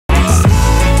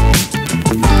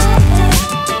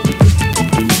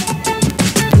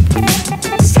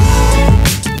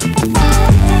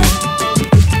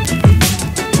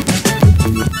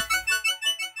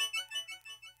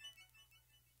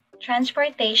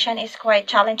Transportation is quite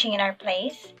challenging in our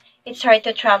place. It's hard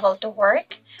to travel to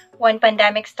work. When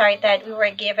pandemic started, we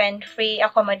were given free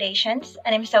accommodations,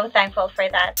 and I'm so thankful for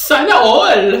that. Sana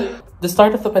all! The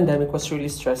start of the pandemic was really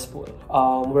stressful.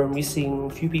 We're missing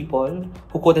few people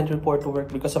who couldn't report to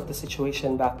work because of the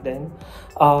situation back then.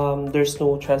 There's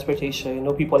no transportation,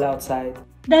 no people outside.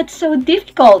 That's so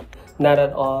difficult. Not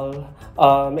at all,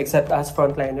 except as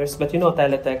frontliners. But you know,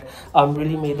 TTEC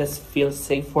really made us feel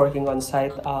safe working on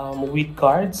site with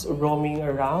guards roaming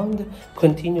around,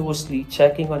 continuously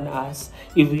checking on us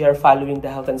if we are following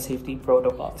the health and safety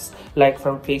protocols, like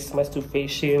from face mask to face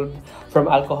shield, from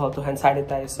alcohol to hand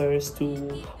sanitizers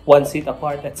to 1 seat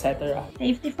apart, etc.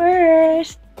 Safety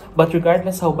first. But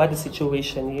regardless how bad the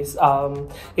situation is,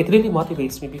 it really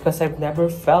motivates me because I've never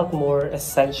felt more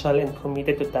essential and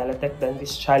committed to TTEC than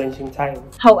this challenging time.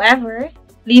 However,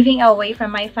 living away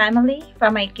from my family,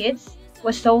 from my kids,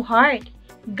 was so hard.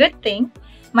 Good thing,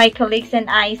 my colleagues and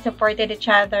I supported each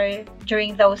other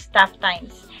during those tough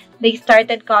times. They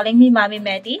started calling me Mommy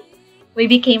Medi. We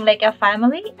became like a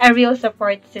family, a real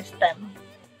support system.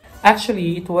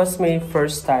 Actually, it was my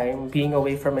first time being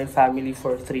away from my family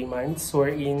for 3 months,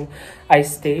 wherein I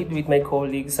stayed with my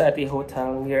colleagues at a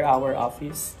hotel near our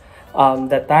office.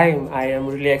 That time, I am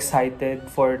really excited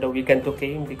for the weekend to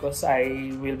come because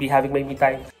I will be having my me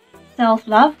time.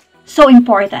 Self-love, so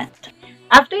important.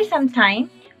 After some time,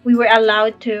 we were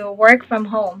allowed to work from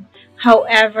home.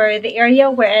 However, the area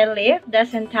where I live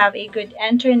doesn't have a good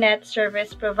internet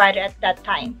service provider at that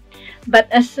time. But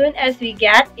as soon as we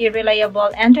get a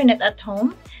reliable internet at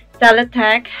home,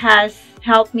 TTEC has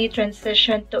helped me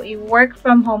transition to a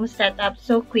work-from-home setup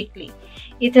so quickly.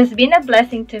 It has been a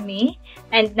blessing to me,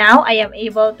 and now I am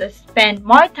able to spend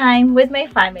more time with my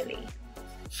family.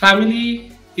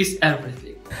 Family is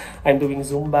everything. I'm doing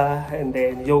Zumba and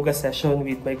then yoga session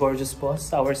with my gorgeous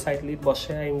boss, our site lead,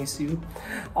 Boshe, I miss you.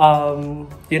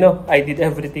 You know, I did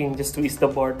everything just to ease the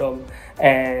boredom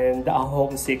and the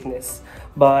homesickness.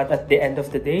 But at the end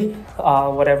of the day,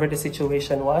 whatever the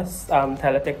situation was,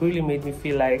 TTEC really made me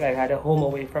feel like I had a home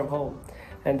away from home.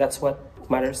 And that's what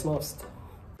matters most.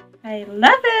 I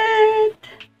love it!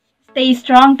 Stay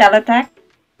strong, TTEC!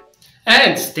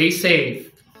 And stay safe.